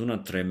 Esto es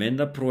una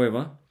tremenda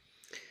prueba.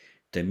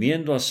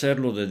 Temiendo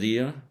hacerlo de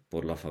día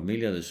por la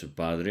familia de su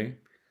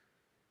padre,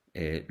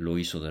 lo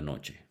hizo de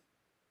noche.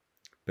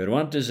 Pero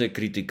antes de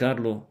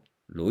criticarlo,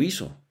 lo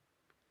hizo.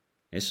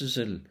 Eso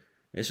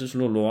es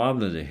lo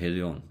loable de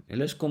Gedeón.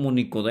 Él es como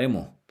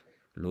Nicodemo.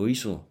 Lo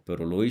hizo,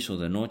 pero lo hizo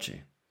de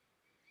noche.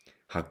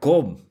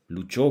 Jacob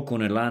luchó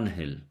con el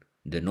ángel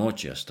de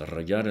noche hasta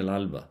rayar el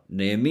alba.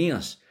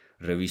 Nehemías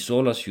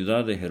revisó la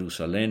ciudad de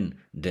Jerusalén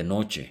de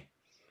noche.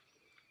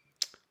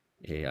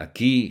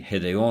 Aquí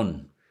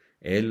Gedeón,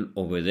 él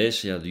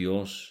obedece a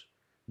Dios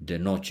de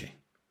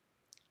noche.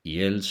 Y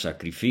él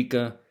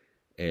sacrifica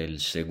el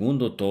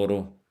segundo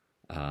toro,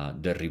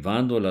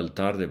 derribando el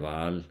altar de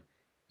Baal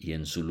y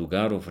en su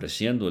lugar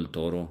ofreciendo el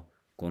toro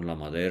con la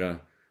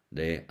madera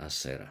de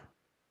Asera.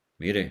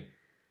 Mire,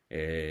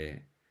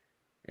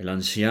 el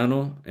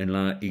anciano en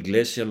la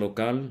iglesia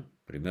local,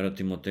 1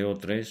 Timoteo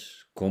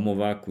 3, ¿cómo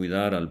va a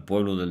cuidar al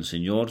pueblo del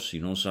Señor si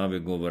no sabe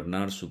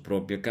gobernar su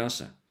propia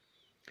casa?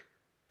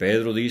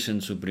 Pedro dice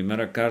en su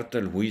primera carta,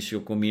 el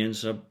juicio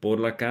comienza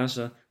por la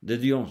casa de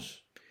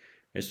Dios.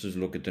 Esto es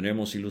lo que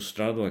tenemos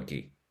ilustrado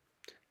aquí.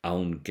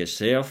 Aunque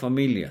sea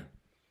familia,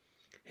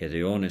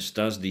 Gedeón,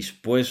 ¿estás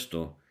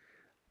dispuesto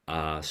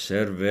a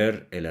hacer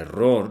ver el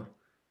error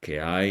que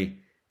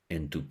hay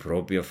en tu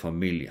propia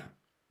familia?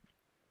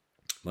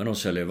 Bueno,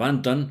 se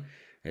levantan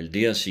el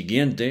día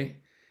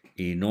siguiente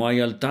y no hay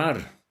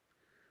altar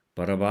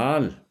para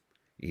Baal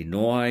y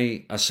no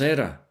hay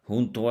Asera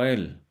junto a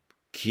él.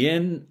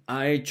 ¿Quién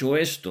ha hecho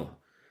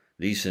esto?,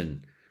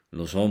 dicen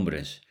los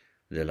hombres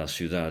de la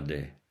ciudad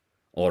de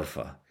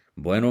Orfa.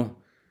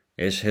 Bueno,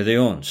 es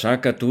Gedeón.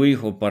 Saca a tu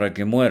hijo para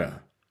que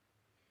muera.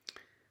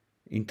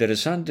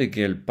 Interesante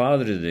que el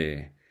padre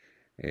de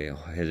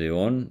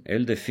Gedeón,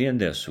 él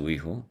defiende a su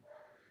hijo.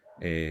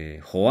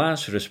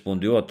 Joás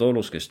respondió a todos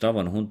los que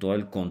estaban junto a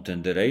él,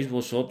 ¿contenderéis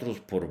vosotros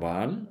por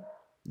Baal?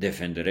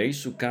 ¿Defenderéis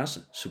su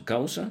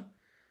causa?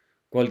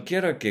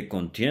 Cualquiera que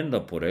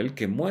contienda por él,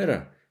 que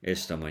muera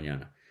esta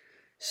mañana.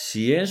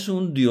 Si es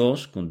un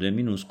Dios, con D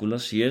minúscula,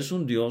 si es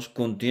un Dios,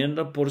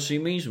 contienda por sí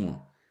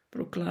mismo.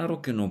 Pero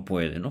claro que no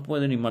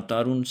puede ni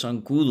matar un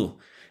zancudo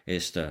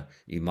esta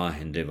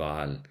imagen de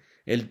Baal.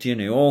 Él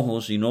tiene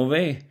ojos y no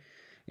ve,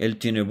 él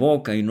tiene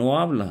boca y no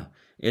habla,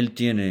 él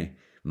tiene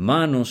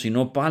manos y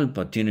no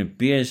palpa, tiene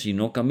pies y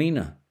no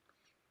camina.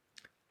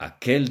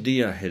 Aquel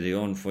día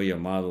Gedeón fue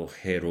llamado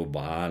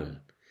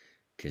Jerubbaal,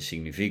 que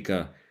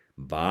significa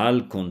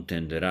Baal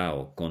contenderá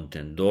o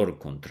contendor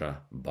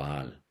contra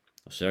Baal.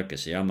 O sea que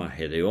se llama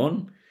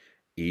Gedeón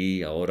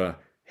y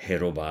ahora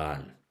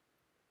Jerubbaal.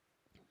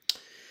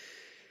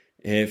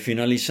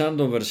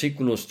 Finalizando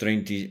versículos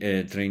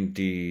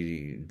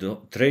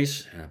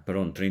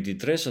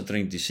 33 a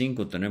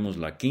 35 tenemos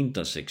la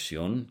quinta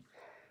sección.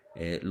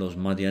 Los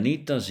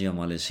madianitas y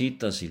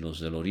amalecitas y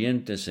los del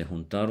oriente se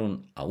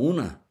juntaron a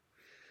una.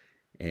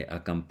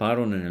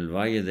 Acamparon en el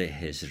valle de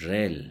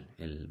Jezreel.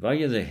 El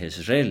valle de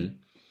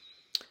Jezreel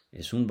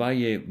es un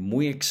valle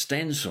muy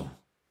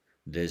extenso,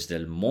 desde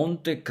el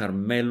monte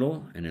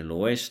Carmelo en el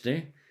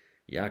oeste,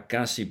 ya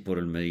casi por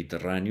el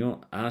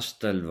Mediterráneo,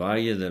 hasta el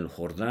valle del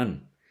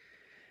Jordán.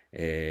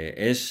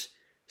 Es,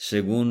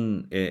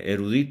 según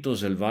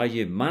eruditos, el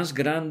valle más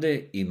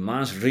grande y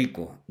más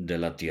rico de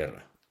la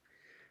tierra.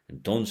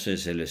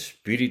 Entonces el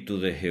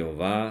Espíritu de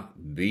Jehová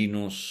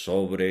vino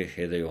sobre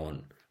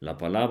Gedeón. La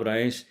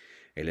palabra es,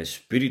 el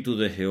Espíritu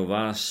de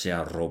Jehová se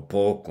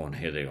arropó con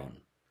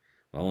Gedeón.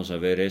 Vamos a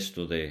ver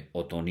esto de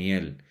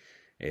Otoniel.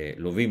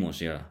 Lo vimos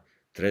ya,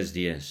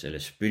 3:10. El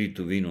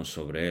Espíritu vino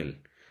sobre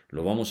él.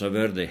 Lo vamos a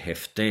ver de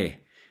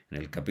Jefté en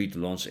el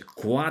capítulo 11.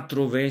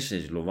 4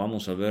 veces lo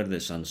vamos a ver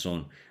de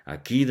Sansón.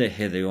 Aquí de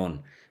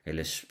Gedeón. El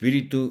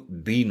Espíritu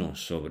vino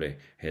sobre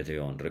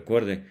Gedeón.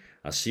 Recuerde,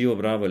 así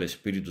obraba el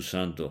Espíritu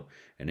Santo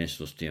en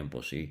estos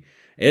tiempos. Y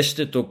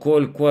este tocó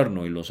el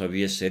cuerno y los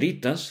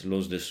abiezeritas,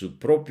 los de su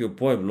propio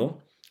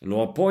pueblo,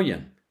 lo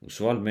apoyan.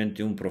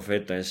 Usualmente un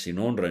profeta es sin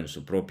honra en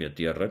su propia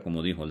tierra,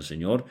 como dijo el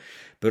Señor,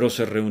 pero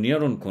se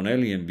reunieron con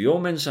él y envió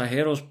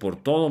mensajeros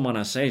por todo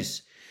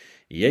Manasés,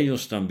 y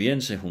ellos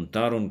también se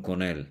juntaron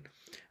con él.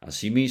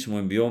 Asimismo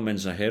envió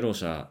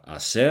mensajeros a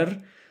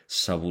Aser,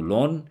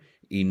 Zabulón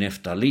y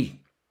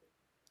Neftalí.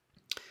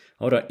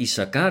 Ahora,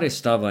 Isaacar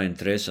estaba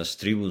entre esas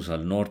tribus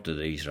al norte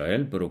de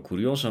Israel, pero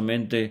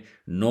curiosamente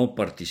no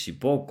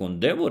participó. Con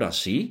Débora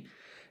sí.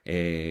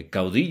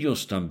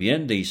 Caudillos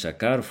también de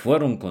Isaacar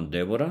fueron con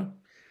Débora,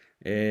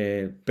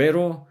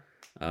 pero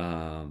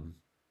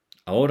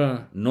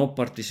ahora no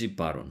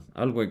participaron.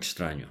 Algo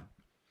extraño.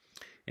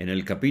 En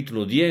el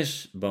capítulo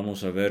 10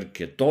 vamos a ver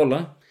que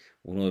Tola,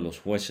 uno de los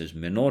jueces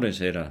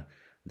menores, era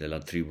de la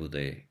tribu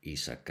de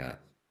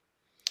Isaacar.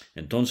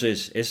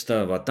 Entonces,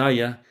 esta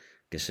batalla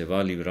que se va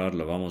a librar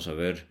la vamos a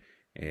ver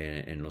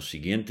en los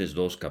siguientes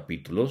 2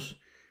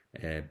 capítulos,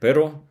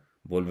 pero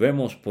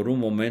volvemos por un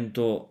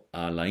momento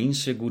a la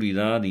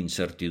inseguridad,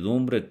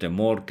 incertidumbre,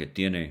 temor que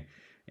tiene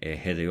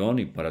Gedeón,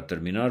 y para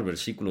terminar,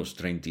 versículos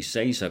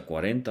 36 a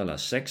 40, la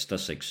 6ª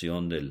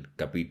sección del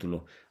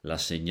capítulo, la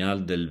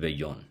señal del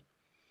vellón.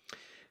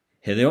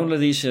 Gedeón le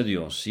dice a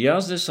Dios: si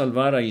has de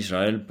salvar a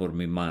Israel por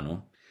mi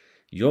mano,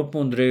 yo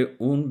pondré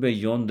un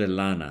vellón de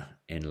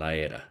lana en la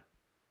era.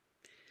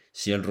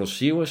 Si el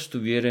rocío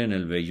estuviera en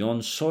el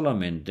vellón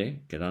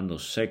solamente, quedando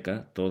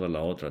seca toda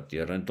la otra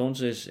tierra,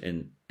 entonces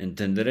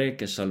entenderé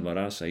que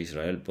salvarás a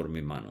Israel por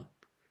mi mano.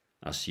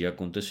 Así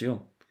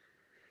aconteció.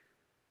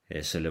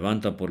 Se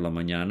levanta por la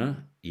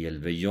mañana y el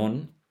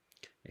vellón,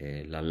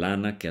 la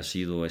lana que ha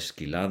sido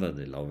esquilada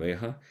de la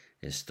oveja,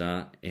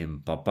 está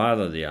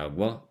empapada de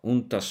agua,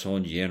 un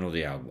tazón lleno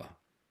de agua.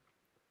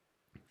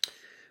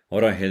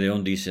 Ahora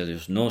Gedeón dice a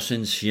Dios: no se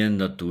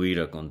encienda tu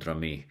ira contra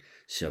mí,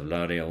 si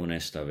hablare aún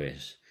esta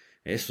vez.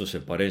 Esto se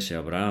parece a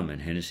Abraham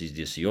en Génesis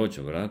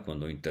 18, ¿verdad?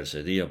 Cuando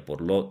intercedía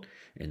por Lot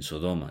en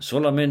Sodoma.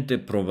 Solamente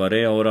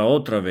probaré ahora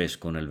otra vez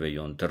con el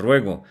vellón. Te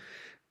ruego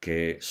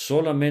que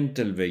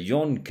solamente el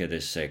vellón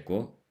quede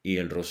seco y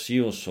el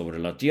rocío sobre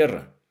la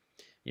tierra.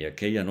 Y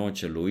aquella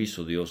noche lo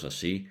hizo Dios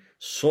así.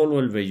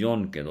 Solo el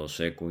vellón quedó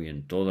seco y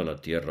en toda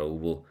la tierra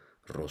hubo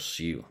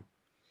rocío.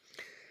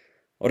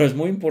 Ahora es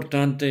muy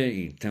importante,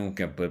 y tengo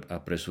que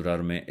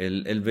apresurarme,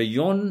 el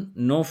vellón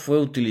no fue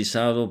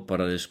utilizado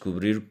para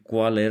descubrir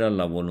cuál era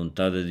la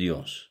voluntad de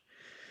Dios.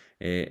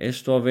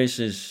 Esto a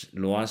veces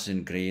lo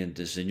hacen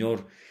creyentes.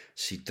 Señor,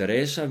 si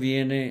Teresa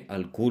viene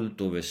al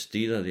culto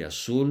vestida de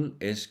azul,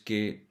 es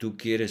que tú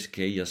quieres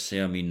que ella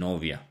sea mi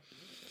novia.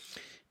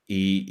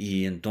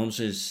 Y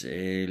entonces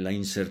la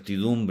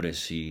incertidumbre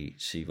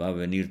si va a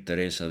venir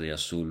Teresa de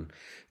azul.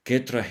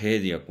 Qué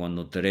tragedia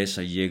cuando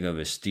Teresa llega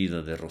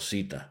vestida de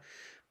rosita.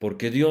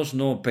 Porque Dios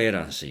no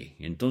opera así.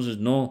 Entonces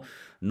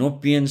no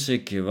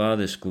piense que va a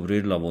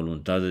descubrir la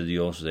voluntad de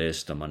Dios de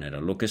esta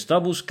manera. Lo que está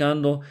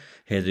buscando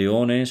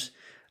Gedeón es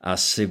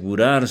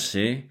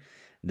asegurarse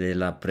de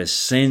la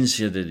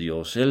presencia de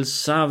Dios. Él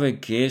sabe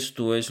que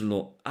esto es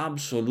lo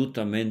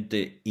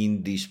absolutamente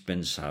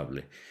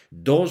indispensable.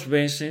 2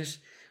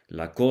 veces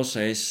la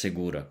cosa es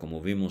segura, como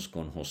vimos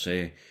con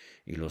José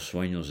y los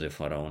sueños de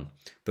Faraón.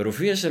 Pero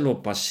fíjese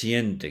lo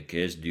paciente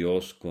que es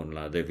Dios con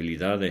la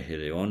debilidad de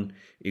Gedeón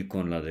y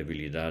con la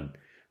debilidad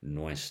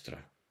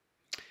nuestra.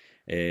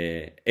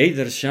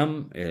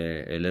 Eidersham,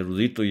 el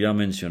erudito ya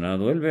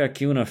mencionado, él ve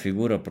aquí una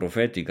figura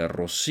profética.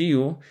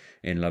 Rocío,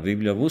 en la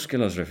Biblia, busque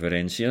las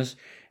referencias,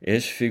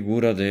 es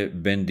figura de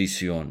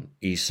bendición.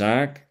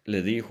 Isaac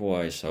le dijo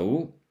a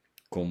Esaú: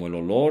 como el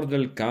olor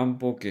del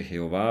campo que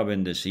Jehová ha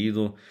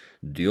bendecido,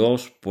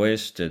 Dios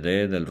pues te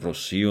dé del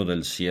rocío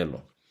del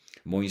cielo.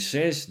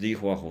 Moisés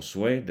dijo a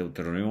Josué,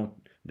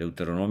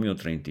 Deuteronomio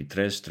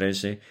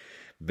 33:13,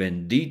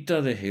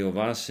 bendita de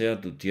Jehová sea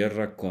tu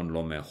tierra con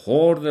lo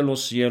mejor de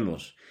los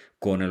cielos,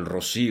 con el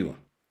rocío.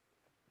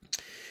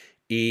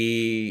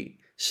 Y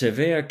se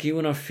ve aquí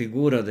una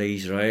figura de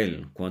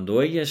Israel.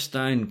 Cuando ella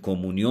está en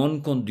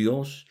comunión con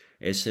Dios,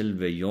 es el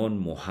vellón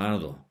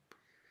mojado.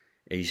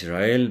 E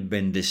Israel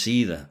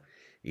bendecida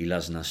y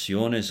las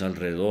naciones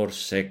alrededor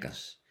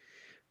secas.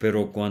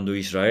 Pero cuando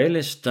Israel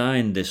está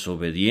en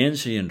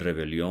desobediencia y en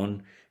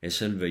rebelión,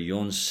 es el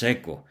vellón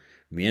seco,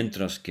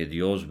 mientras que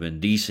Dios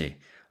bendice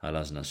a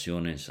las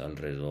naciones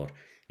alrededor.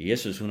 Y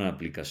eso es una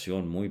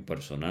aplicación muy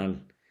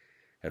personal.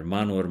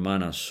 Hermano,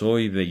 hermana,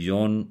 ¿soy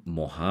vellón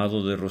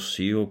mojado de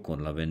rocío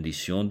con la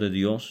bendición de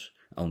Dios,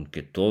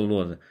 aunque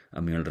todo a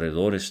mi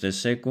alrededor esté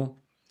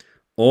seco?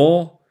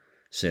 ¿O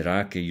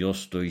será que yo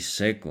estoy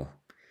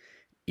seco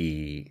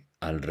y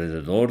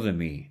alrededor de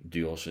mí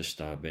Dios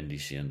está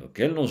bendiciendo?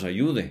 Que Él nos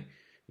ayude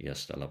y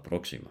hasta la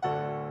próxima.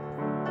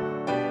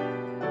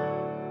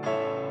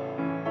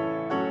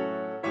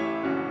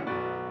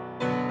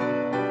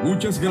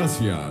 Muchas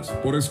gracias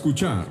por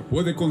escuchar.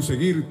 Puede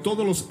conseguir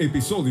todos los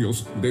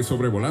episodios de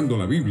Sobrevolando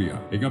la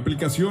Biblia en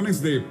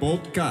aplicaciones de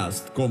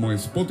podcast como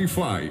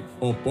Spotify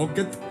o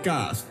Pocket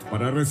Cast.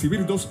 Para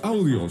recibir 2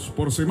 audios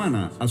por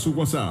semana a su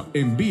WhatsApp,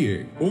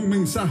 envíe un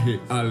mensaje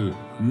al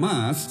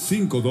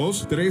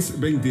 +52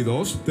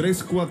 322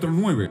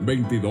 349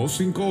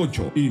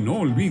 2258 y no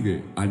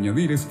olvide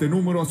añadir este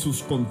número a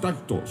sus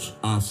contactos.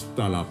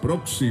 Hasta la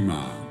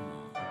próxima.